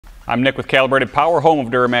I'm Nick with Calibrated Power, home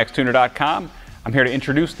of Duramaxtuner.com. I'm here to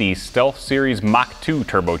introduce the Stealth Series Mach 2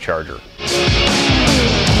 turbocharger.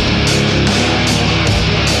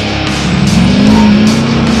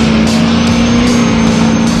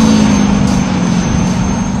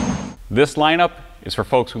 This lineup is for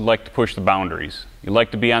folks who like to push the boundaries. You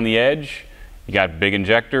like to be on the edge, you got big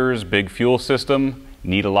injectors, big fuel system,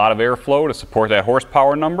 need a lot of airflow to support that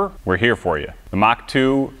horsepower number. We're here for you. The Mach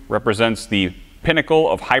 2 represents the pinnacle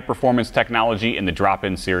of high-performance technology in the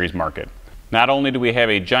drop-in series market. Not only do we have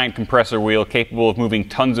a giant compressor wheel capable of moving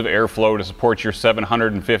tons of airflow to support your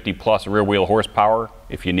 750 plus rear wheel horsepower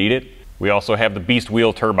if you need it, we also have the beast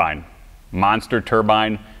wheel turbine. Monster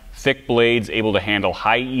turbine, thick blades able to handle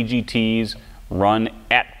high EGTs, run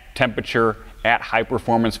at temperature, at high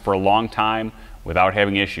performance for a long time without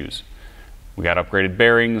having issues. We got upgraded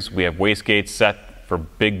bearings, we have wastegates set for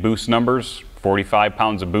big boost numbers, 45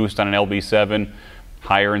 pounds of boost on an LB7,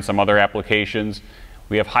 higher in some other applications.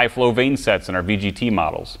 We have high flow vane sets in our VGT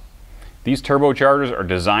models. These turbochargers are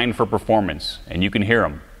designed for performance, and you can hear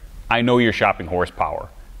them. I know you're shopping horsepower.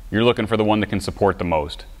 You're looking for the one that can support the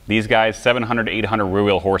most. These guys, 700 to 800 rear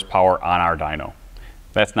wheel horsepower on our dyno.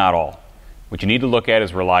 That's not all. What you need to look at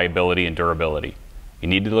is reliability and durability. You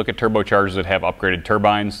need to look at turbochargers that have upgraded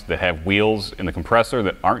turbines, that have wheels in the compressor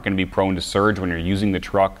that aren't going to be prone to surge when you're using the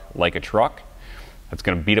truck like a truck. That's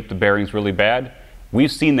going to beat up the bearings really bad.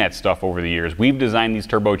 We've seen that stuff over the years. We've designed these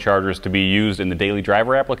turbochargers to be used in the daily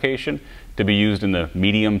driver application, to be used in the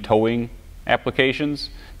medium towing applications,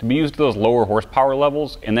 to be used at those lower horsepower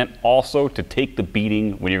levels, and then also to take the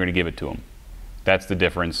beating when you're going to give it to them. That's the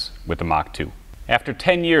difference with the Mach 2. After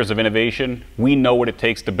 10 years of innovation, we know what it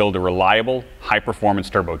takes to build a reliable, high-performance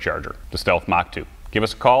turbocharger, the Stealth Mach 2. Give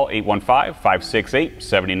us a call,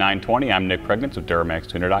 815-568-7920. I'm Nick Priegnitz with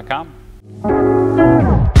Duramaxtuner.com.